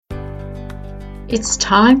It's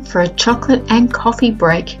time for a chocolate and coffee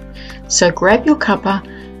break. So grab your cuppa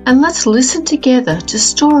and let's listen together to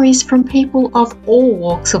stories from people of all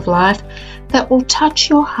walks of life that will touch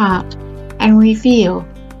your heart and reveal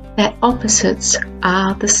that opposites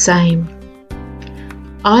are the same.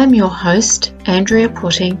 I'm your host, Andrea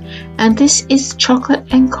Putting, and this is Chocolate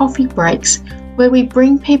and Coffee Breaks, where we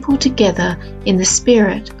bring people together in the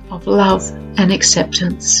spirit of love and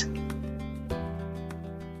acceptance.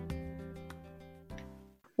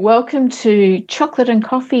 Welcome to Chocolate and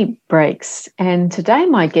Coffee Breaks, and today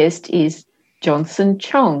my guest is Johnson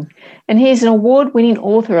Chong, and he's an award-winning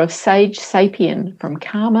author of Sage Sapien, From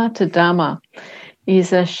Karma to Dharma.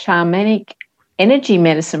 He's a shamanic energy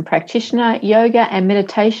medicine practitioner, yoga and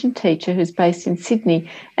meditation teacher who's based in Sydney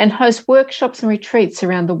and hosts workshops and retreats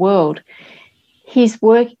around the world. His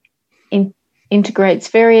work integrates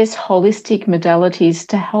various holistic modalities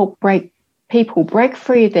to help people break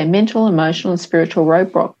free of their mental, emotional and spiritual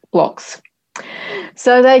roadblocks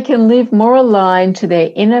so they can live more aligned to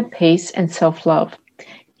their inner peace and self-love.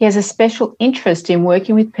 He has a special interest in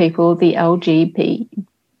working with people, the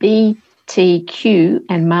LGBTQ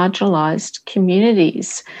and marginalised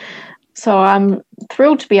communities. So I'm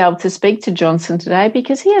thrilled to be able to speak to Johnson today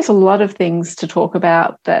because he has a lot of things to talk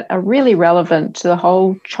about that are really relevant to the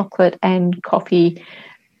whole chocolate and coffee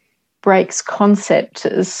breaks concept.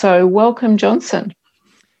 So welcome, Johnson.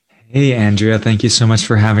 Hey, Andrea. Thank you so much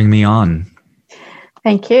for having me on.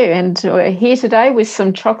 Thank you. And we're here today with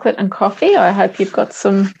some chocolate and coffee. I hope you've got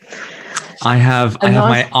some... I have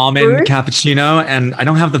my almond cappuccino, and I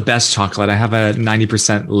don't have the best chocolate. I have a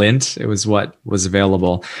 90% Lindt. It was what was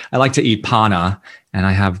available. I like to eat panna, and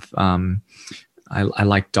I have I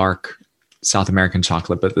like dark South American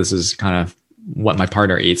chocolate, but this is kind of what my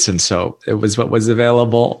partner eats, and so it was what was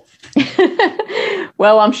available.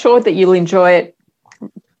 Well, I'm sure that you'll enjoy it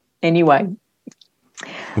anyway.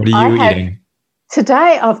 What are you eating?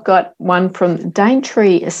 Today I've got one from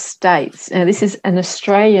Daintree Estates. Now this is an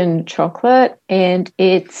Australian chocolate and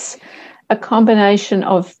it's a combination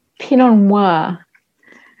of Pinot Noir,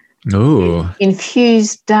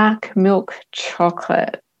 infused dark milk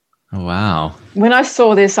chocolate. Oh, wow. When I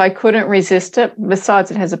saw this, I couldn't resist it.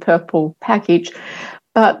 Besides, it has a purple package.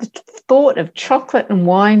 But the thought of chocolate and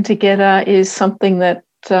wine together is something that...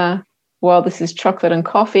 while this is chocolate and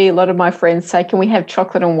coffee, a lot of my friends say, can we have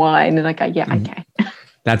chocolate and wine? And I go, yeah, okay.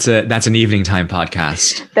 That's an evening time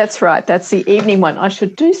podcast. That's right. That's the evening one. I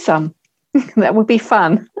should do some. That would be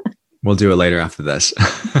fun. We'll do it later after this.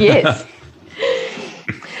 Yes.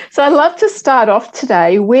 So I'd love to start off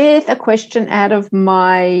today with a question out of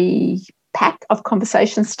my pack of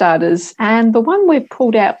conversation starters. And the one we've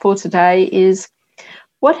pulled out for today is,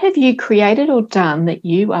 what have you created or done that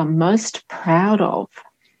you are most proud of?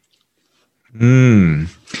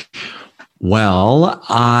 Well,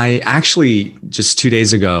 I actually just 2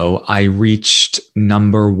 days ago, I reached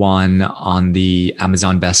 #1 on the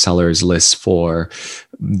Amazon bestsellers list for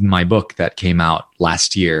my book that came out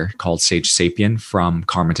last year called Sage Sapien, From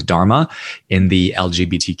Karma to Dharma, in the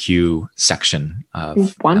LGBTQ section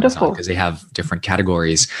of Wonderful, because they have different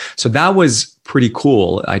categories. So that was pretty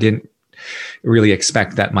cool. I didn't really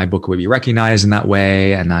expect that my book would be recognized in that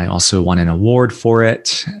way, and I also won an award for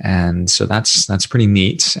it, and so that's pretty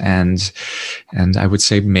neat. And I would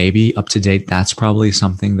say maybe up to date, that's probably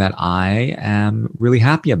something that I am really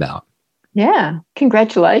happy about. Yeah,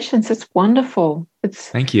 congratulations! It's wonderful.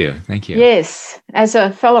 Thank you. Yes, as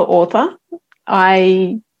a fellow author,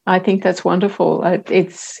 I think that's wonderful.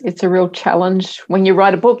 It's a real challenge when you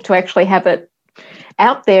write a book to actually have it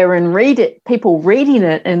out there and read it, people reading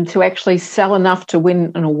it, and to actually sell enough to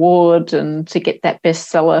win an award and to get that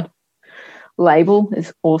bestseller label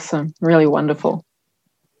is awesome. Really wonderful.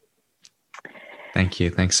 Thank you.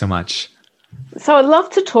 Thanks so much. So I'd love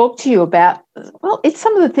to talk to you about, well, it's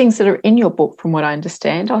some of the things that are in your book from what I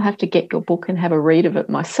understand. I'll have to get your book and have a read of it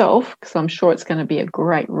myself because I'm sure it's going to be a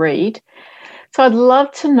great read. So I'd love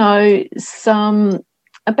to know some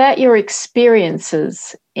about your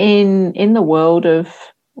experiences in the world of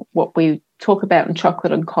what we talk about in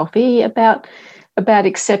chocolate and coffee, about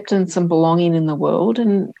acceptance and belonging in the world,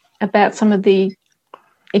 and about some of the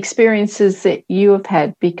experiences that you have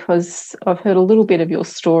had, because I've heard a little bit of your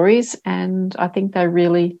stories and I think they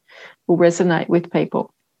really will resonate with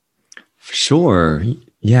people. Sure.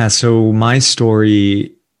 Yeah. So my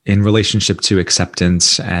story in relationship to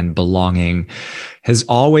acceptance and belonging has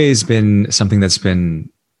always been something that's been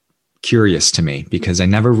curious to me, because I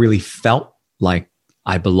never really felt like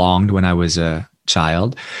I belonged when I was a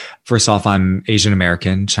child. First off, I'm Asian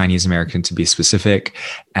American, Chinese American to be specific,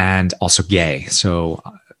 and also gay. So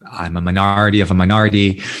I'm a minority of a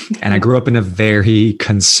minority. And I grew up in a very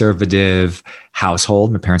conservative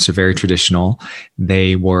household. My parents are very traditional.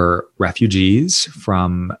 They were refugees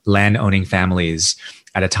from land owning families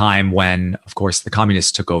at a time when, of course, the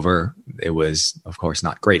communists took over. It was, of course,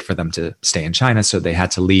 not great for them to stay in China. So they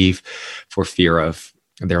had to leave for fear of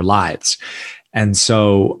their lives. And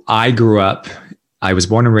so I was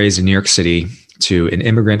born and raised in New York City to an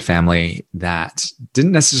immigrant family that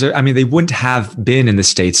didn't necessarily, they wouldn't have been in the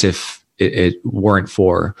States if it weren't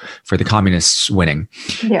for the communists winning.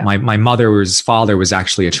 Yeah. My mother's father was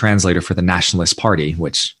actually a translator for the Nationalist Party,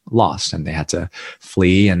 which lost, and they had to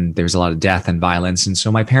flee, and there was a lot of death and violence. And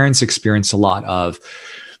so my parents experienced a lot of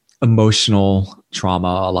emotional trauma,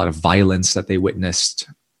 a lot of violence that they witnessed.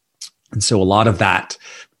 And so a lot of that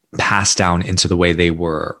passed down into the way they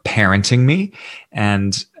were parenting me.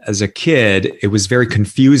 And as a kid, it was very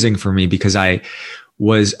confusing for me because I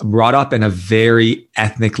was brought up in a very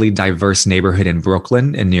ethnically diverse neighborhood in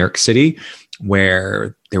Brooklyn, in New York City,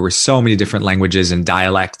 where there were so many different languages and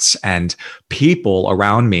dialects and people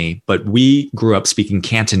around me. But we grew up speaking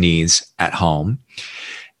Cantonese at home.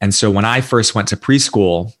 And so when I first went to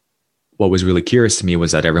preschool, what was really curious to me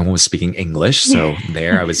was that everyone was speaking English. So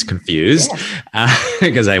there I was confused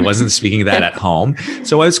because I wasn't speaking that at home.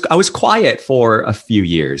 So I was quiet for a few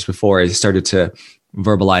years before I started to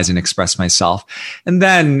verbalize and express myself. And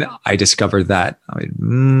then I discovered that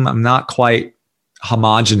I'm not quite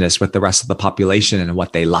homogenous with the rest of the population and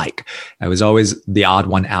what they like. I was always the odd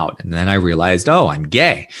one out. And then I realized, I'm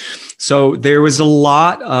gay. So there was a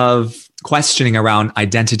lot of questioning around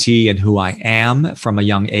identity and who I am from a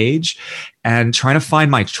young age and trying to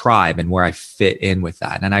find my tribe and where I fit in with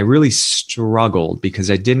that. And I really struggled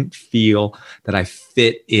because I didn't feel that I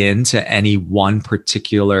fit into any one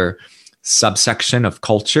particular subsection of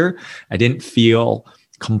culture. I didn't feel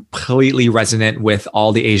completely resonant with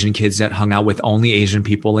all the Asian kids that hung out with only Asian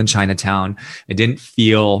people in Chinatown. I didn't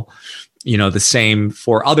feel, the same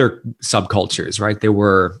for other subcultures, right? There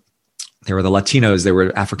were the Latinos, there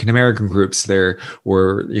were African-American groups, there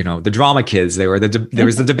were, the drama kids, there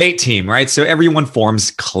was the debate team, right? So everyone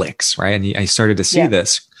forms cliques, right? And I started to see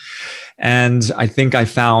this. And I think I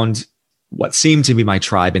found what seemed to be my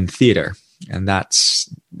tribe in theater. And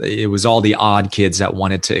it was all the odd kids that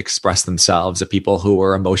wanted to express themselves, the people who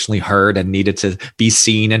were emotionally hurt and needed to be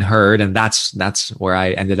seen and heard. And that's where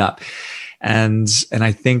I ended up. And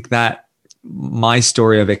I think that my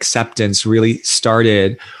story of acceptance really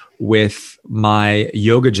started with my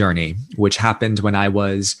yoga journey, which happened when I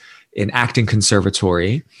was in acting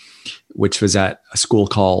conservatory, which was at a school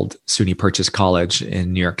called SUNY Purchase College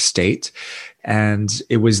in New York State. And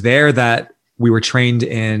it was there that we were trained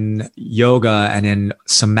in yoga and in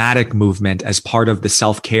somatic movement as part of the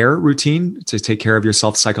self-care routine to take care of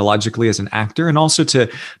yourself psychologically as an actor, and also to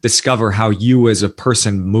discover how you as a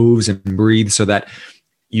person moves and breathes so that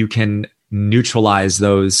you can neutralize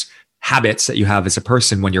those habits that you have as a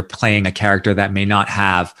person when you're playing a character that may not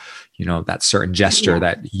have, that certain gesture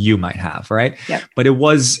that you might have, right? Yep. But it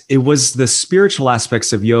was the spiritual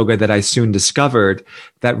aspects of yoga that I soon discovered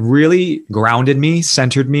that really grounded me,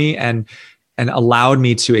 centered me, and allowed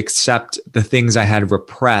me to accept the things I had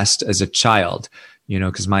repressed as a child,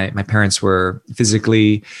 because my parents were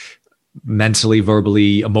physically, mentally,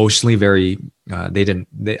 verbally, emotionally very, I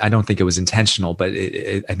don't think it was intentional, but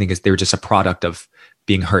I think they were just a product of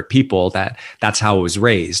being hurt people. That's how I was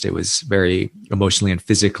raised. It was very emotionally and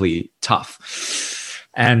physically tough.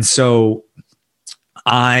 And so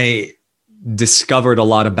I discovered a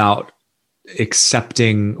lot about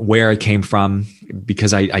accepting where I came from,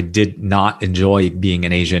 because I did not enjoy being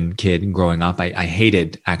an Asian kid growing up. I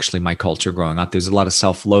hated actually my culture growing up. There's a lot of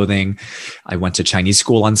self-loathing. I went to Chinese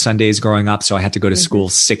school on Sundays growing up. So I had to go to school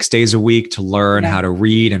 6 days a week to learn how to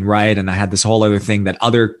read and write. And I had this whole other thing that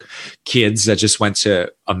other kids that just went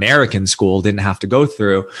to American school didn't have to go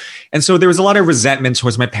through. And so there was a lot of resentment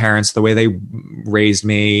towards my parents, the way they raised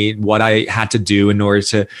me, what I had to do in order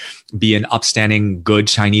to be an upstanding, good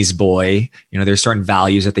Chinese boy. There's certain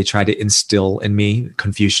values that they try to instill in me,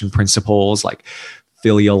 Confucian principles like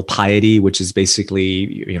filial piety, which is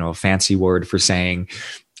basically, a fancy word for saying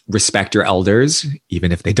respect your elders,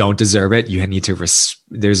 even if they don't deserve it. You need to,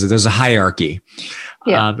 there's a hierarchy,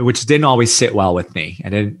 which didn't always sit well with me. I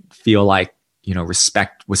didn't feel like,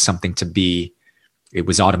 respect was something to be, it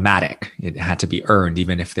was automatic. It had to be earned,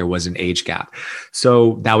 even if there was an age gap.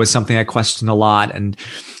 So that was something I questioned a lot. And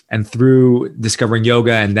through discovering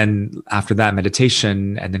yoga, and then after that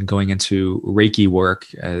meditation, and then going into Reiki work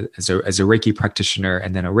as a Reiki practitioner,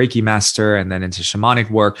 and then a Reiki master, and then into shamanic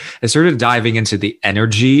work, I started diving into the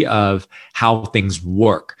energy of how things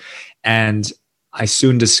work. And I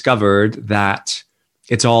soon discovered that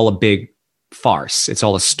it's all a big farce. It's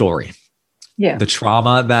all a story. Yeah. The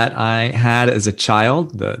trauma that I had as a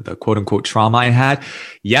child, the quote unquote trauma I had,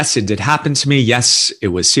 yes, it did happen to me. Yes, it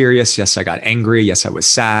was serious. Yes, I got angry. Yes, I was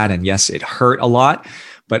sad. And yes, it hurt a lot.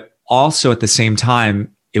 But also at the same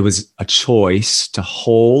time, it was a choice to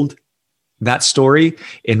hold that story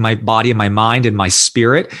in my body, in my mind, in my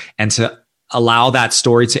spirit, and to allow that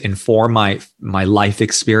story to inform my life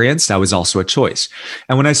experience. That was also a choice.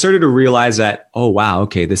 And when I started to realize that, oh, wow,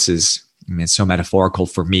 okay, this is, I mean, it's so metaphorical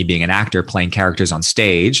for me being an actor playing characters on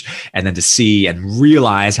stage, and then to see and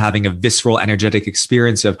realize, having a visceral, energetic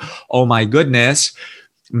experience of, oh my goodness,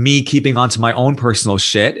 me keeping onto my own personal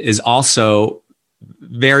shit is also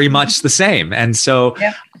very much the same. And so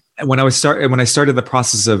when I started the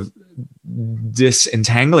process of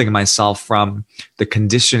disentangling myself from the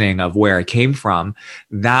conditioning of where I came from,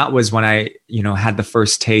 that was when I, had the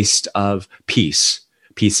first taste of peace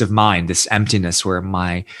of mind, this emptiness where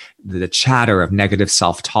the chatter of negative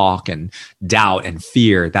self-talk and doubt and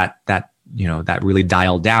fear that really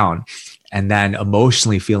dialed down. And then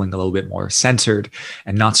emotionally feeling a little bit more centered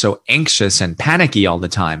and not so anxious and panicky all the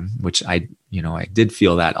time, which I did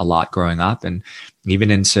feel that a lot growing up. And even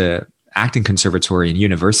into acting conservatory and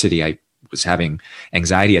university, I was having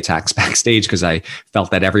anxiety attacks backstage because I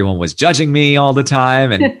felt that everyone was judging me all the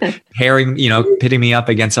time and pitting me up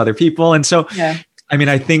against other people. And so, I mean,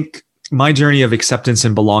 I think my journey of acceptance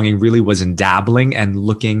and belonging really was in dabbling and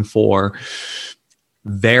looking for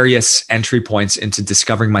various entry points into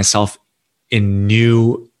discovering myself in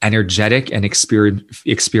new, energetic and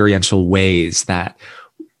experiential ways that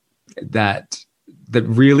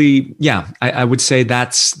really, I would say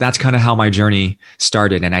that's kind of how my journey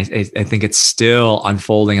started. And I think it's still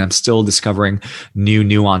unfolding. I'm still discovering new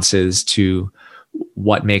nuances to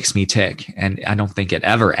what makes me tick. And I don't think it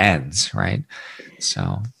ever ends, right?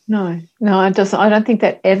 So no, it doesn't. I don't think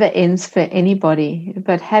that ever ends for anybody.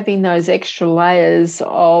 But having those extra layers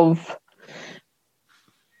of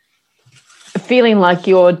feeling like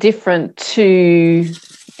you're different to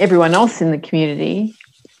everyone else in the community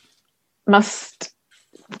must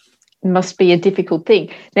be a difficult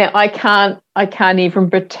thing. Now, I can't even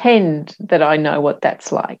pretend that I know what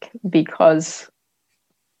that's like, because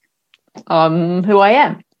I'm who I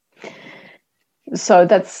am. So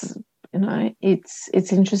that's,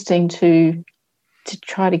 it's interesting to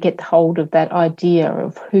try to get hold of that idea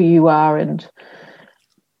of who you are, and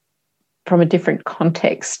from a different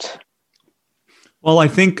context. Well, I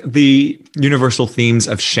think the universal themes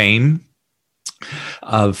of shame,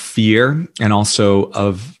 of fear, and also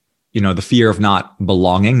of, the fear of not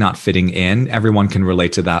belonging, not fitting in, everyone can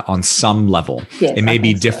relate to that on some level. Yes, it may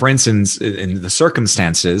be different in the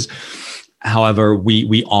circumstances. However,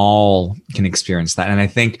 we all can experience that. And I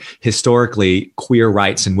think historically, queer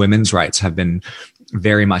rights and women's rights have been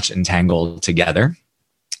very much entangled together,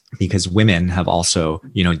 because women have also,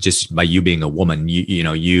 just by you being a woman,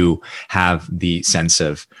 you have the sense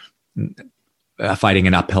of fighting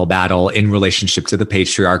an uphill battle in relationship to the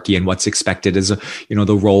patriarchy and what's expected as,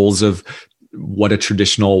 the roles of what a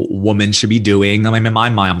traditional woman should be doing. I mean, my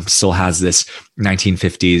mom still has this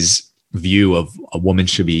 1950s view of a woman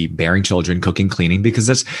should be bearing children, cooking, cleaning, because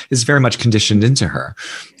this is very much conditioned into her,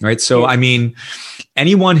 right? So, I mean,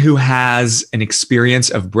 anyone who has an experience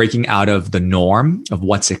of breaking out of the norm of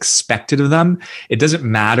what's expected of them, it doesn't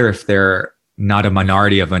matter if they're not a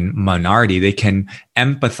minority of a minority, they can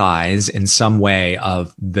empathize in some way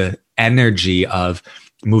of the energy of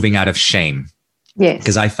moving out of shame. Yes.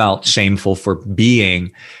 Because I felt shameful for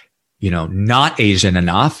being not Asian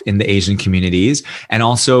enough in the Asian communities, and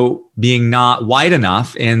also being not white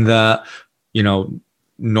enough in the,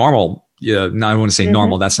 normal, I want to say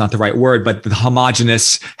normal, that's not the right word, but the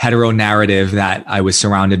homogenous hetero narrative that I was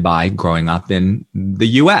surrounded by growing up in the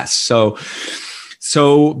US.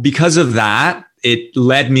 So because of that, it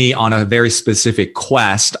led me on a very specific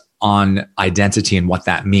quest on identity and what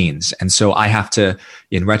that means. And so I have to,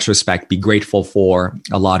 in retrospect, be grateful for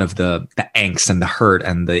a lot of the angst and the hurt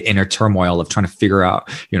and the inner turmoil of trying to figure out,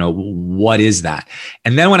 what is that?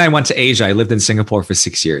 And then when I went to Asia, I lived in Singapore for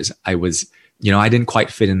 6 years. I was, I didn't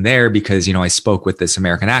quite fit in there because, I spoke with this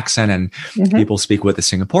American accent, and people speak with a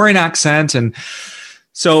Singaporean accent. And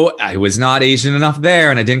so I was not Asian enough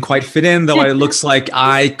there, and I didn't quite fit in, though it looks like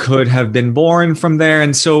I could have been born from there.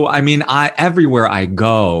 And so, I mean, everywhere I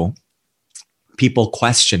go, people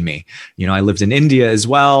question me. I lived in India as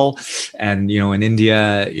well. And, in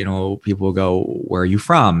India, people go, where are you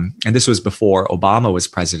from? And this was before Obama was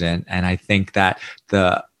president. And I think that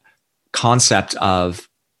the concept of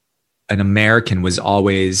an American was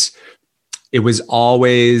always it was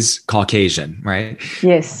always Caucasian, right?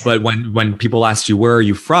 Yes. But when people asked you, where are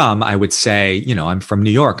you from? I would say, you know, I'm from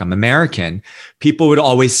New York, I'm American. People would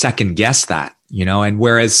always second guess that, you know, and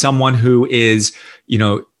whereas someone who is, you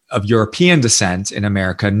know, of European descent in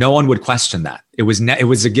America, no one would question that. It was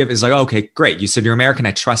a give. It's like, okay, great. You said you're American.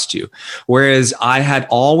 I trust you. Whereas I had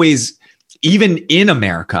always, even in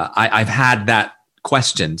America, I've had that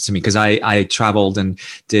question to me because I traveled and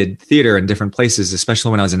did theater in different places,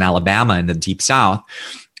 especially when I was in Alabama in the deep South.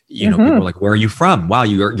 You know, people were like, where are you from? Wow,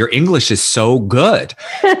 your English is so good.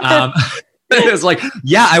 It was like,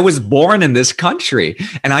 yeah, I was born in this country.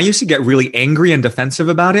 And I used to get really angry and defensive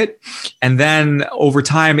about it. And then over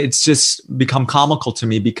time, it's just become comical to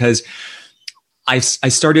me because I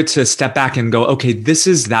started to step back and go, okay, this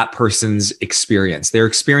is that person's experience. Their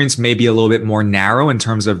experience may be a little bit more narrow in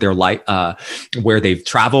terms of their life, where they've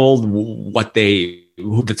traveled,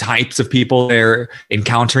 the types of people they're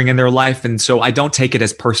encountering in their life. And so I don't take it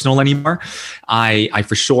as personal anymore. I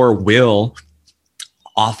for sure will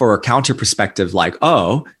offer a counter perspective like,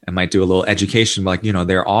 oh, I might do a little education, like, you know,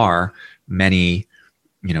 there are many,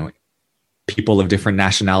 you know, people of different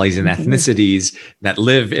nationalities and ethnicities that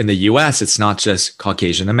live in the US. It's not just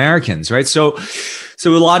Caucasian Americans, right? So a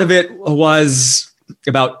lot of it was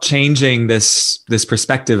about changing this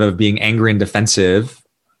perspective of being angry and defensive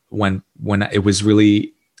when it was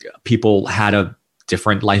really people had a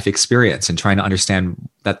different life experience and trying to understand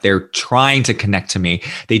that they're trying to connect to me.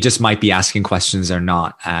 They just might be asking questions they're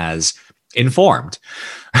not as informed.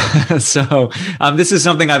 So this is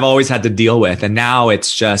something I've always had to deal with. And now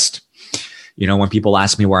it's just, you know, when people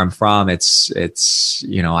ask me where I'm from, it's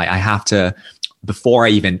you know, I have to, before I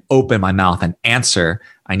even open my mouth and answer,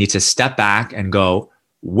 I need to step back and go,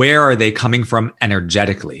 where are they coming from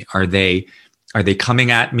energetically? Are they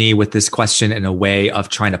coming at me with this question in a way of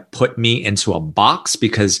trying to put me into a box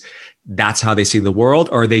because that's how they see the world?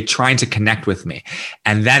 Or are they trying to connect with me?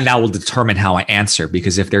 And then that will determine how I answer.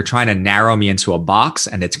 Because if they're trying to narrow me into a box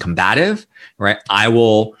and it's combative, right, I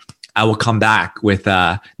will come back with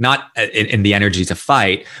not in the energy to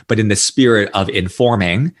fight, but in the spirit of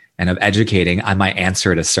informing and of educating. I might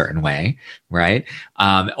answer it a certain way, right?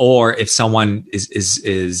 Or if someone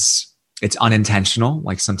is it's unintentional.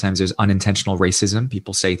 Like sometimes there's unintentional racism.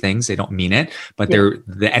 People say things, they don't mean it, but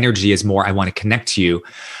the energy is more, I want to connect to you.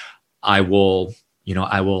 I will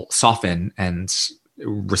soften and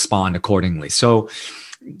respond accordingly. So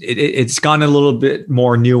it's gone a little bit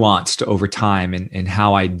more nuanced over time in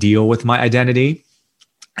how I deal with my identity.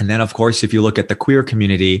 And then, of course, if you look at the queer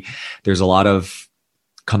community, there's a lot of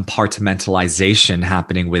compartmentalization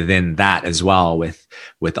happening within that as well,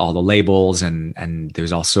 with all the labels, and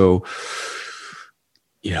there's also,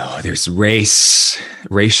 you know, there's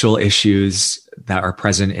racial issues that are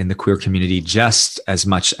present in the queer community just as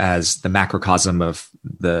much as the macrocosm of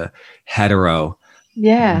the hetero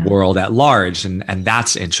world at large, and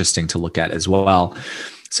that's interesting to look at as well.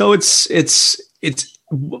 So it's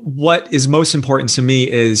what is most important to me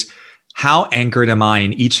is how anchored am I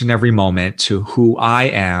in each and every moment to who I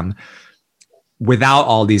am without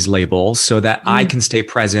all these labels, so that I can stay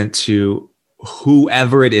present to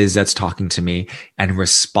whoever it is that's talking to me and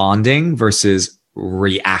responding versus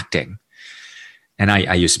reacting. And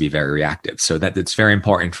I used to be very reactive. So that it's very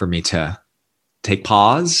important for me to take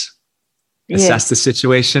pause, assess the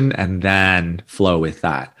situation, and then flow with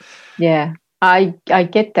that. Yeah, I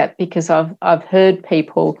get that because I've heard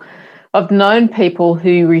people, I've known people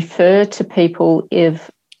who refer to people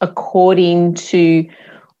according to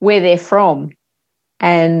where they're from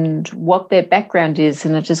and what their background is,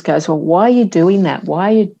 and it just goes, well, why are you doing that?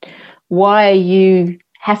 Why you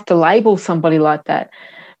have to label somebody like that?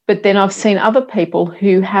 But then I've seen other people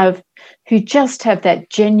who just have that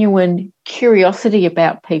genuine curiosity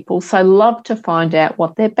about people, so love to find out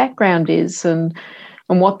what their background is and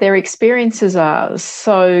what their experiences are.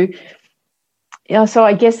 So, so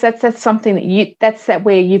I guess that's something that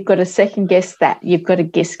where you've got to second guess that. You've got to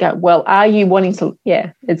go, well, are you wanting to,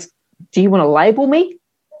 do you want to label me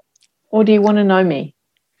or do you want to know me?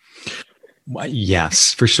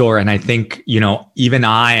 Yes, for sure. And I think, you know, even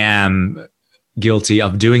I am guilty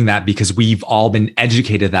of doing that because we've all been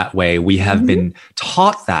educated that way. We have been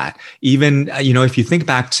taught that. Even, you know, if you think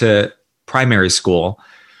back to primary school,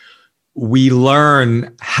 we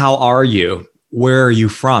learn, how are you? Where are you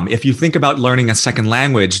from? If you think about learning a second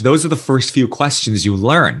language, those are the first few questions you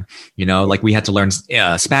learn. You know, like we had to learn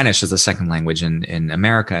Spanish as a second language in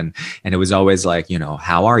America. And it was always like, you know,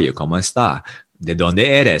 how are you? ¿Cómo está? ¿De dónde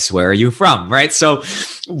eres? Where are you from? Right? So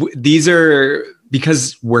these are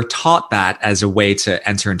because we're taught that as a way to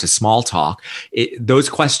enter into small talk, those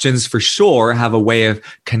questions for sure have a way of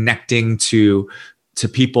connecting to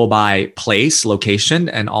people by place, location,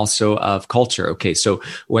 and also of culture. Okay, so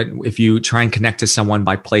if you try and connect to someone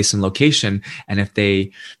by place and location, and if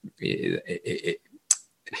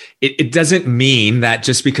it doesn't mean that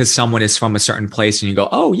just because someone is from a certain place and you go,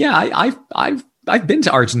 oh yeah, I've been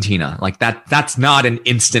to Argentina, like that's not an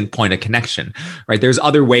instant point of connection, right? There's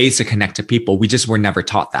other ways to connect to people. We just were never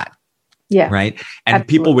taught that. Yeah. Right. And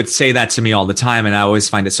absolutely. People would say that to me all the time. And I always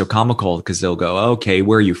find it so comical because they'll go, okay,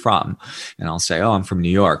 where are you from? And I'll say, oh, I'm from New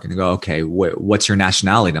York. And they go, okay, what's your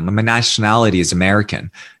nationality? And my nationality is American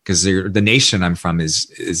because the nation I'm from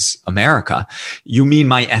is America. You mean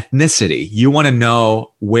my ethnicity? You want to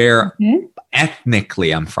know where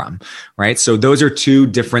ethnically I'm from, right? So those are two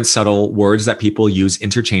different subtle words that people use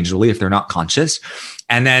interchangeably if they're not conscious.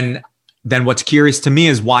 And then what's curious to me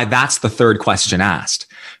is why that's the third question asked.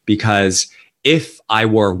 Because if I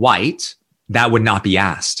were white, that would not be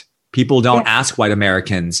asked. People don't ask white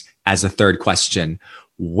Americans as a third question,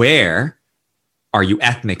 where are you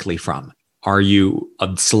ethnically from? Are you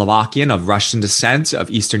of Slovakian, of Russian descent, of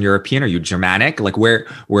Eastern European? Are you Germanic? Like where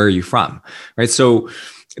are you from? Right. So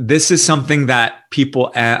this is something that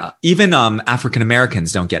people, even African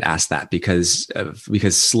Americans, don't get asked that because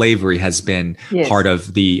slavery has been part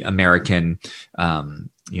of the American,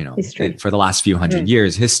 history. For the last few hundred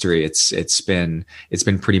years, history. It's been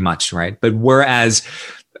pretty much right. But whereas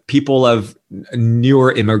people of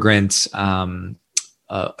newer immigrant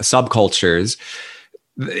subcultures,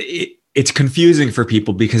 it's confusing for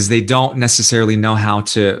people because they don't necessarily know how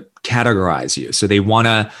to categorize you. So they want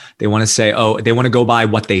to say, oh, they want to go by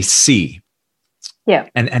what they see. Yeah.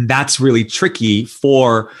 And that's really tricky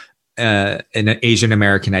for an Asian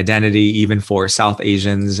American identity, even for South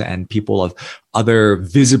Asians and people of other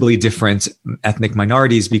visibly different ethnic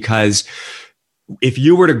minorities, because if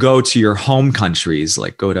you were to go to your home countries,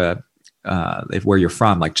 like go to where you're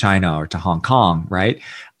from, like China or to Hong Kong, right?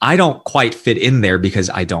 I don't quite fit in there because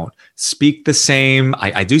I don't speak the same.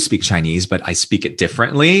 I do speak Chinese, but I speak it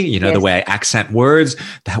differently. The way I accent words,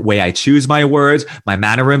 the way I choose my words, my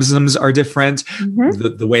mannerisms are different.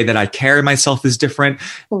 The way that I carry myself is different.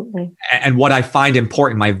 Absolutely. And what I find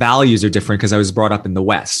important, my values are different because I was brought up in the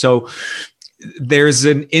West. So there's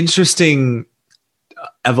an interesting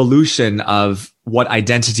evolution of what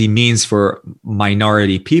identity means for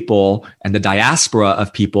minority people and the diaspora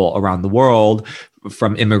of people around the world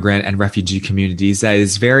from immigrant and refugee communities that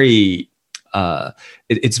is very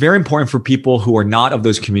it's very important for people who are not of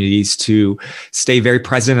those communities to stay very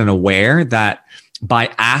present and aware that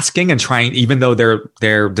by asking and trying, even though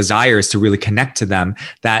their desire is to really connect to them,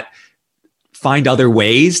 that find other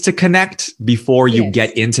ways to connect before you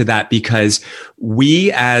get into that, because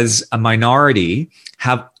we as a minority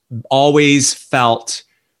have always felt,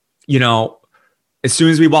 as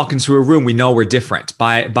soon as we walk into a room, we know we're different.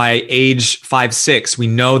 By age 5, 6, we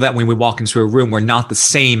know that when we walk into a room, we're not the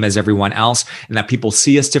same as everyone else, and that people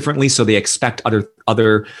see us differently, so they expect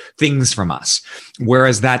other things from us.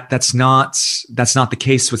 Whereas that's not the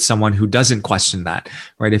case with someone who doesn't question that,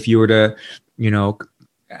 right? If you were to,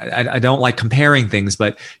 I don't like comparing things,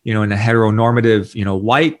 but in a heteronormative,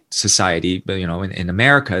 white society, but in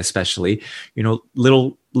America especially,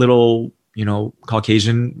 little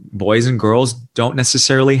Caucasian boys and girls don't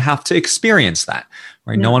necessarily have to experience that,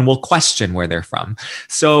 right? No one will question where they're from.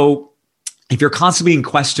 So if you're constantly being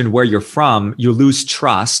questioned where you're from, you lose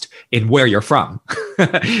trust in where you're from.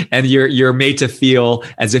 And you're made to feel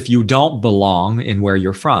as if you don't belong in where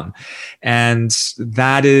you're from. And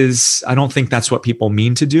that is, I don't think that's what people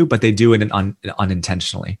mean to do, but they do it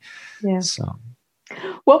unintentionally. Yeah. So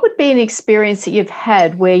what would be an experience that you've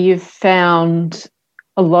had where you've found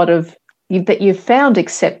you've found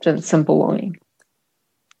acceptance and belonging?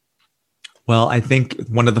 Well, I think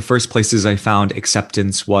one of the first places I found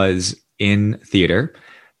acceptance was in theater.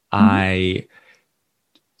 I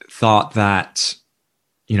thought that,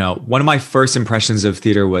 one of my first impressions of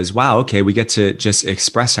theater was, wow, okay, we get to just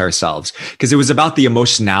express ourselves, because it was about the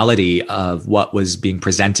emotionality of what was being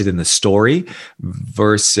presented in the story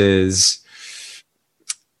versus,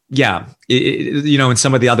 in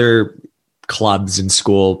some of the other clubs in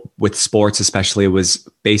school with sports, especially, it was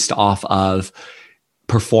based off of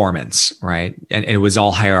performance, right? And it was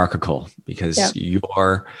all hierarchical because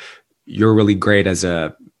you're really great as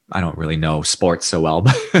I don't really know sports so well,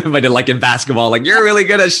 but like in basketball, like you're really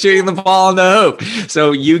good at shooting the ball in the hoop.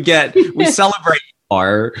 So we celebrate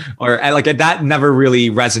or like that never really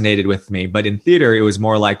resonated with me. But in theater, it was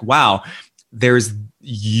more like, wow, there's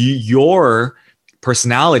your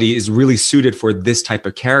personality is really suited for this type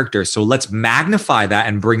of character. So let's magnify that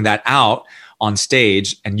and bring that out on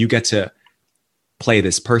stage, and you get to play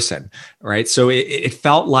this person, right? So it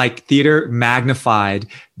felt like theater magnified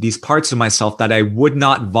these parts of myself that I would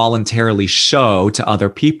not voluntarily show to other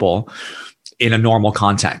people in a normal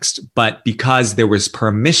context. But because there was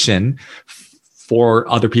permission for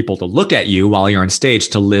other people to look at you while you're on stage,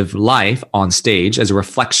 to live life on stage as a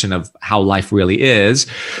reflection of how life really is,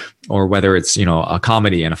 or whether it's, a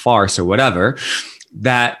comedy and a farce or whatever,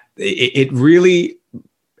 that it really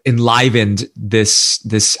enlivened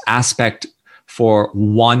this aspect for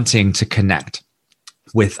wanting to connect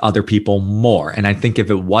with other people more. And I think if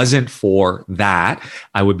it wasn't for that,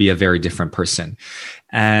 I would be a very different person.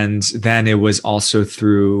 And then it was also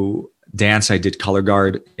through dance. I did color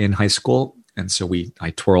guard in high school. And so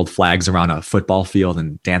I twirled flags around a football field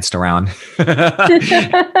and danced around.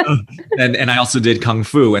 and I also did Kung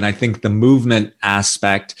Fu. And I think the movement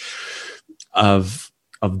aspect of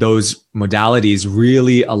those modalities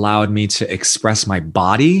really allowed me to express my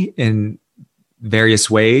body in various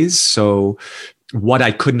ways. So what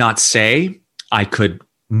I could not say, I could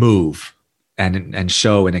move and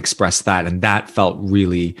show and express that. And that felt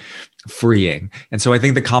really freeing. And so I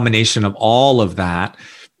think the combination of all of that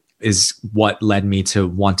is what led me to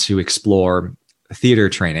want to explore theater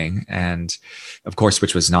training. And of course,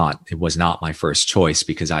 it was not my first choice,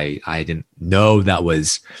 because I didn't know that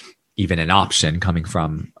was even an option coming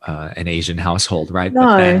from an Asian household, right?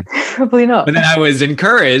 No, probably not. But then I was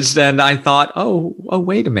encouraged, and I thought, oh,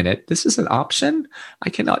 wait a minute, this is an option.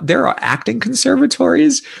 There are acting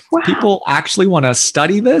conservatories. Wow. People actually want to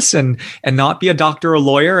study this and not be a doctor or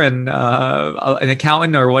lawyer and an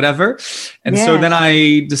accountant or whatever. And so then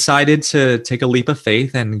I decided to take a leap of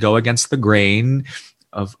faith and go against the grain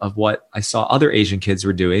of what I saw other Asian kids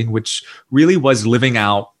were doing, which really was living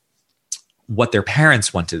out what their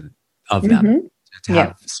parents wanted of them, to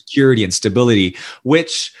have security and stability,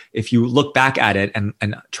 which, if you look back at it and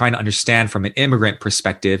trying to understand from an immigrant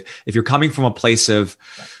perspective, if you're coming from a place of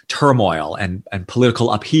turmoil and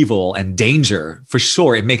political upheaval and danger, for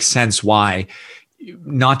sure, it makes sense why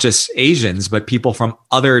not just Asians, but people from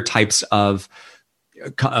other types of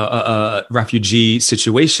refugee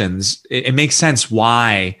situations, it makes sense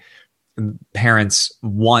why parents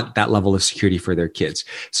want that level of security for their kids.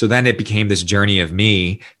 So then it became this journey of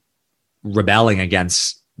me rebelling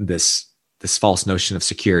against this false notion of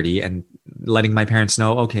security and letting my parents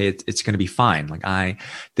know, okay, it's going to be fine.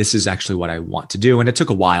 This is actually what I want to do. And it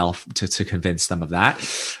took a while to convince them of that.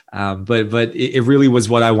 But it really was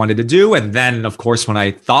what I wanted to do. And then, of course, when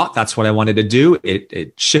I thought that's what I wanted to do,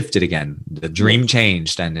 it shifted again. The dream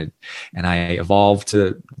changed, and I evolved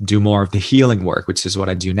to do more of the healing work, which is what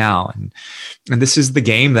I do now. And this is the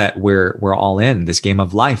game that we're all in. This game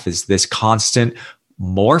of life is this constant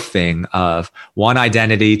morphing of one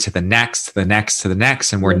identity to the next, to the next, to the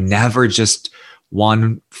next. And we're never just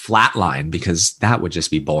one flat line, because that would just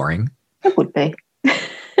be boring. It would be.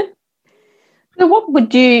 So what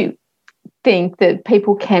would you think that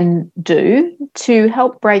people can do to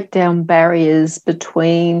help break down barriers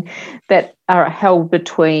that are held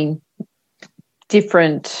between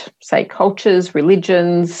different, say, cultures,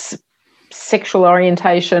 religions, sexual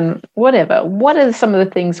orientation, whatever? What are some of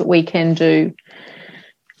the things that we can do?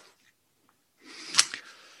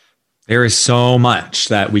 There is so much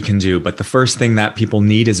that we can do, but the first thing that people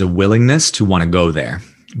need is a willingness to want to go there.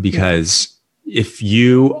 Because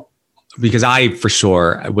because I, for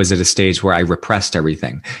sure, was at a stage where I repressed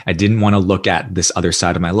everything. I didn't want to look at this other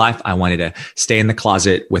side of my life. I wanted to stay in the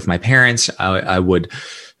closet with my parents. I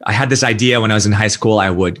had this idea when I was in high school. I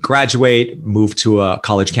would graduate, move to a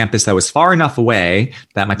college campus that was far enough away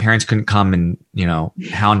that my parents couldn't come and,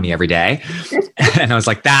 hound me every day. And I was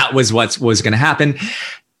like, that was what was going to happen.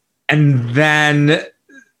 And then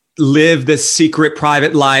live this secret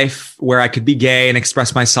private life where I could be gay and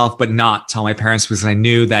express myself, but not tell my parents, because I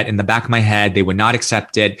knew that in the back of my head, they would not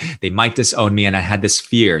accept it. They might disown me. And I had this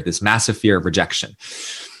fear, this massive fear of rejection.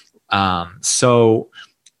 So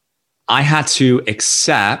I had to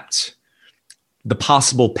accept the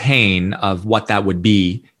possible pain of what that would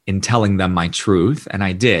be in telling them my truth. And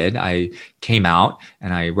I did. I came out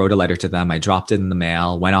and I wrote a letter to them. I dropped it in the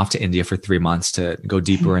mail, went off to India for 3 months to go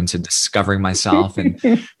deeper into discovering myself.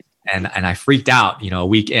 And I freaked out, a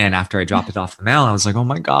week in after I dropped it off the mail. I was like, oh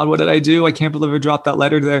my God, what did I do? I can't believe I dropped that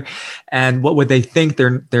letter there. And what would they think?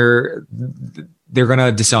 They're going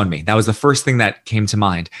to disown me. That was the first thing that came to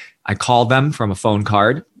mind. I called them from a phone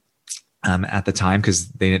card at the time, because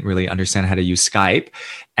they didn't really understand how to use Skype.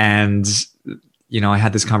 And I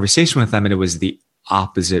had this conversation with them, and it was the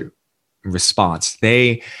opposite response.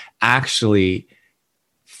 They actually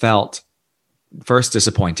felt first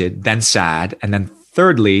disappointed, then sad, and then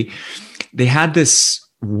thirdly, they had this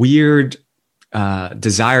weird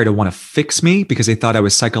desire to want to fix me because they thought I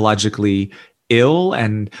was psychologically ill.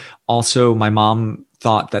 And also my mom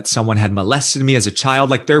thought that someone had molested me as a child.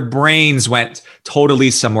 Like their brains went totally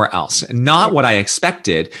somewhere else. Not what I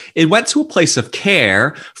expected. It went to a place of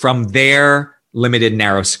care from their limited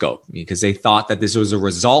narrow scope because they thought that this was a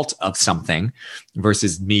result of something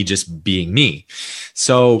versus me just being me.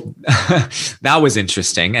 So that was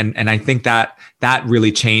interesting. And I think that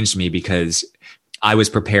really changed me because I was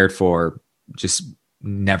prepared for just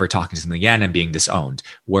never talking to them again and being disowned.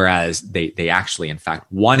 Whereas they actually, in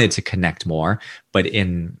fact, wanted to connect more, but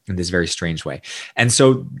in this very strange way. And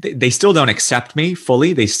so they still don't accept me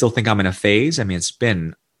fully. They still think I'm in a phase. I mean, it's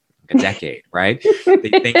been a decade, right? They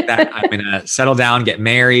think that I'm going to settle down, get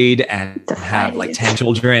married, and have like 10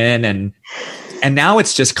 children. And now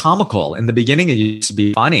it's just comical. In the beginning, it used to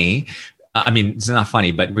be funny. I mean, it's not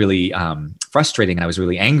funny, but really frustrating. And I was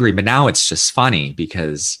really angry. But now it's just funny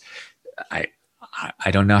because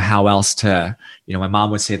I don't know how else to, my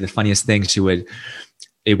mom would say the funniest thing.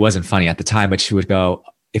 It wasn't funny at the time, but she would go,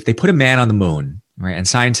 if they put a man on the moon, right? And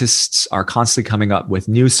scientists are constantly coming up with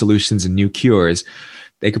new solutions and new cures,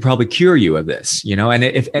 they could probably cure you of this, And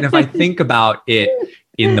if I think about it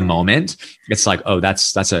in the moment, it's like, oh,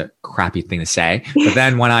 that's a crappy thing to say. But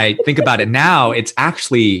then when I think about it now, it's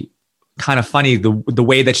actually kind of funny. The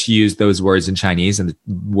way that she used those words in Chinese and the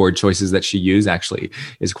word choices that she used actually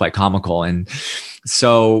is quite comical. And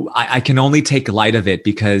so I can only take light of it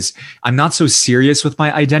because I'm not so serious with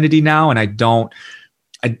my identity now. And I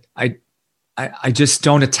just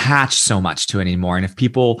don't attach so much to it anymore. And if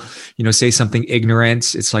people, say something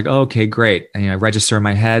ignorant, it's like, oh, okay, great. And I register in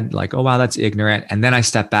my head like, oh, wow, that's ignorant. And then I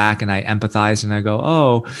step back and I empathize and I go,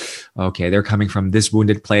 oh, okay, they're coming from this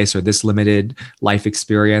wounded place or this limited life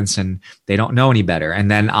experience and they don't know any better.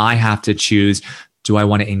 And then I have to choose, do I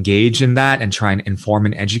want to engage in that and try and inform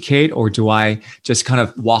and educate? Or do I just kind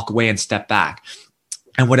of walk away and step back?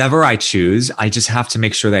 And whatever I choose, I just have to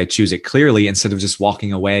make sure that I choose it clearly instead of just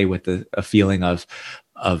walking away with a feeling of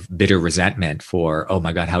bitter resentment for, oh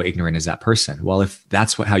my God, how ignorant is that person? Well, if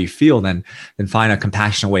that's how you feel, then find a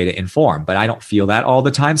compassionate way to inform. But I don't feel that all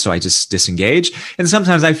the time. So I just disengage. And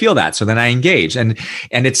sometimes I feel that. So then I engage. And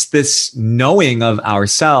it's this knowing of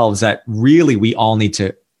ourselves that really we all need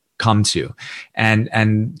to come to. And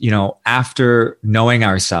after knowing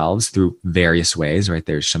ourselves through various ways, right?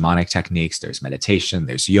 There's shamanic techniques, there's meditation,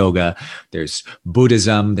 there's yoga, there's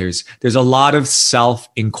Buddhism, there's a lot of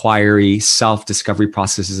self-inquiry, self-discovery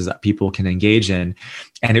processes that people can engage in.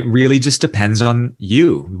 And it really just depends on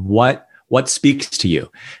you. What speaks to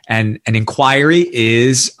you? And an inquiry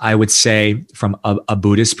is, I would say, from a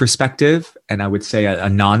Buddhist perspective, and I would say a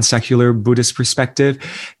non-secular Buddhist perspective,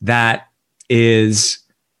 that is,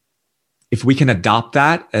 if we can adopt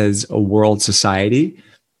that as a world society,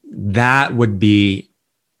 that would be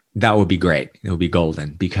great. It would be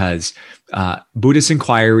golden because Buddhist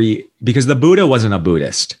inquiry, because the Buddha wasn't a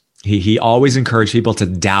Buddhist. He always encouraged people to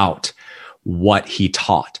doubt what he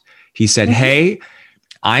taught. He said, hey,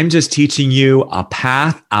 I'm just teaching you a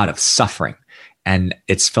path out of suffering, and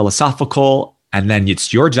it's philosophical. And then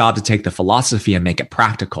it's your job to take the philosophy and make it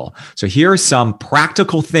practical. So here are some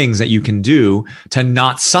practical things that you can do to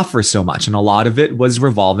not suffer so much. And a lot of it was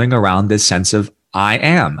revolving around this sense of I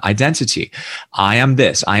am identity. I am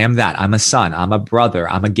this. I am that. I'm a son. I'm a brother.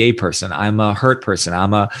 I'm a gay person. I'm a hurt person.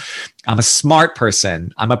 I'm a smart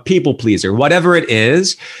person. I'm a people pleaser. Whatever it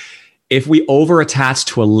is, if we over-attach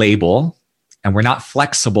to a label and we're not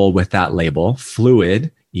flexible with that label, fluid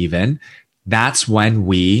even, that's when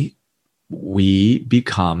we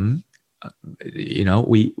become,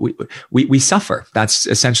 we suffer. That's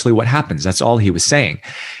essentially what happens. That's all he was saying.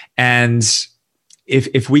 And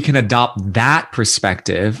if we can adopt that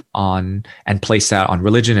perspective on and place that on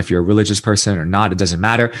religion, if you're a religious person or not, it doesn't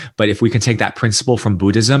matter. But if we can take that principle from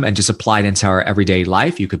Buddhism and just apply it into our everyday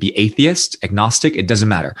life, you could be atheist, agnostic, it doesn't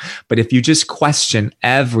matter. But if you just question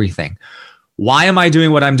everything, why am I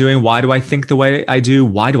doing what I'm doing? Why do I think the way I do?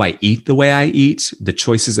 Why do I eat the way I eat? The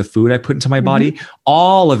choices of food I put into my body,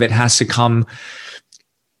 all of it has to come,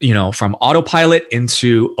 from autopilot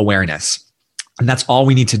into awareness. And that's all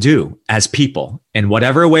we need to do as people. In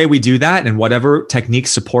whatever way we do that and whatever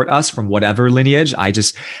techniques support us from whatever lineage. I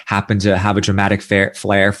just happen to have a dramatic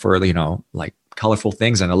flair for, like colorful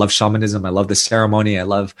things, and I love shamanism. I love the ceremony. I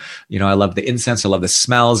love the incense. I love the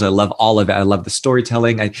smells. I love all of it. I love the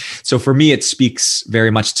storytelling. So for me, it speaks very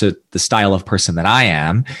much to the style of person that I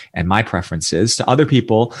am and my preferences. To other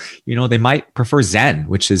people, they might prefer Zen,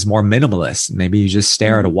 which is more minimalist. Maybe you just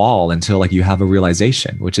stare at a wall until like you have a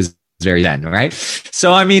realization, which is very Zen, right?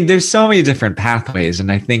 So, I mean, there's so many different pathways,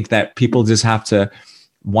 and I think that people just have to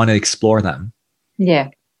want to explore them. Yeah,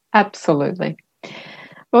 absolutely.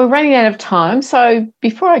 Well, we're running out of time. So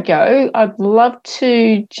before I go, I'd love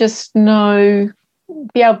to just be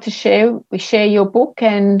able to share your book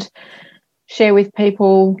and share with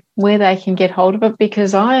people where they can get hold of it,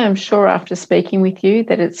 because I am sure after speaking with you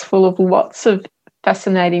that it's full of lots of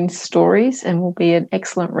fascinating stories and will be an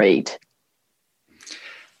excellent read.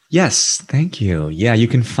 Yes, thank you. Yeah, you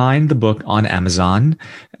can find the book on Amazon.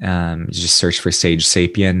 Just search for Sage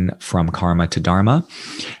Sapien, From Karma to Dharma.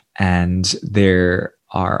 And there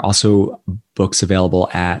are also books available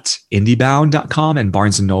at indiebound.com and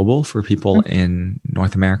Barnes & Noble for people in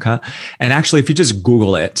North America. And actually, if you just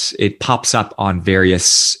Google it, it pops up on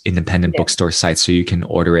various independent bookstore sites, so you can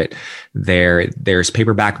order it there. There's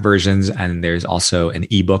paperback versions, and there's also an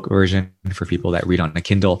ebook version for people that read on a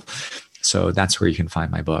Kindle. So that's where you can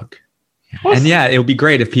find my book. Awesome. And yeah, it would be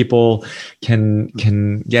great if people can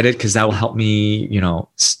get it, because that will help me,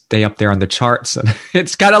 stay up there on the charts. And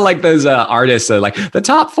it's kind of like those artists, like the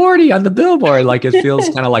top 40 on the Billboard. Like it feels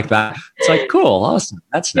kind of like that. It's like, cool, awesome,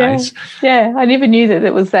 that's nice. Yeah, I never knew that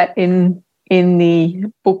it was that in the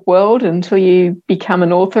book world until you become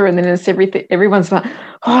an author, and then it's everything. Everyone's like,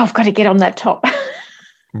 oh, I've got to get on that top.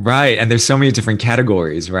 Right. And there's so many different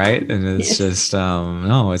categories, right? And it's just,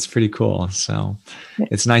 it's pretty cool. So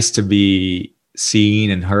it's nice to be seen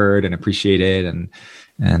and heard and appreciated.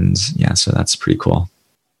 And yeah, so that's pretty cool.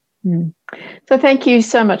 So thank you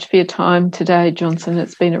so much for your time today, Johnson.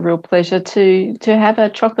 It's been a real pleasure to have a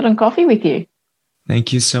chocolate and coffee with you.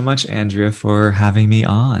 Thank you so much, Andrea, for having me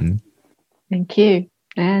on. Thank you.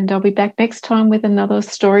 And I'll be back next time with another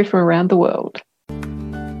story from around the world.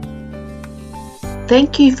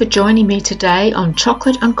 Thank you for joining me today on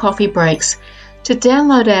Chocolate and Coffee Breaks. To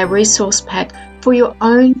download our resource pack for your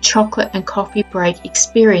own chocolate and coffee break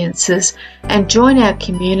experiences and join our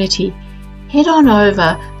community, head on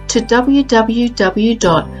over to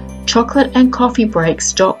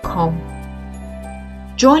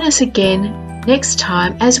www.chocolateandcoffeebreaks.com. Join us again next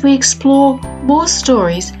time as we explore more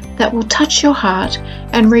stories that will touch your heart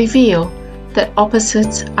and reveal that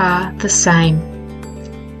opposites are the same.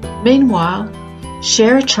 Meanwhile,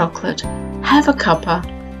 share a chocolate, have a cuppa,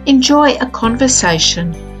 enjoy a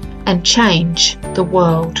conversation, and change the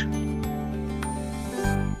world.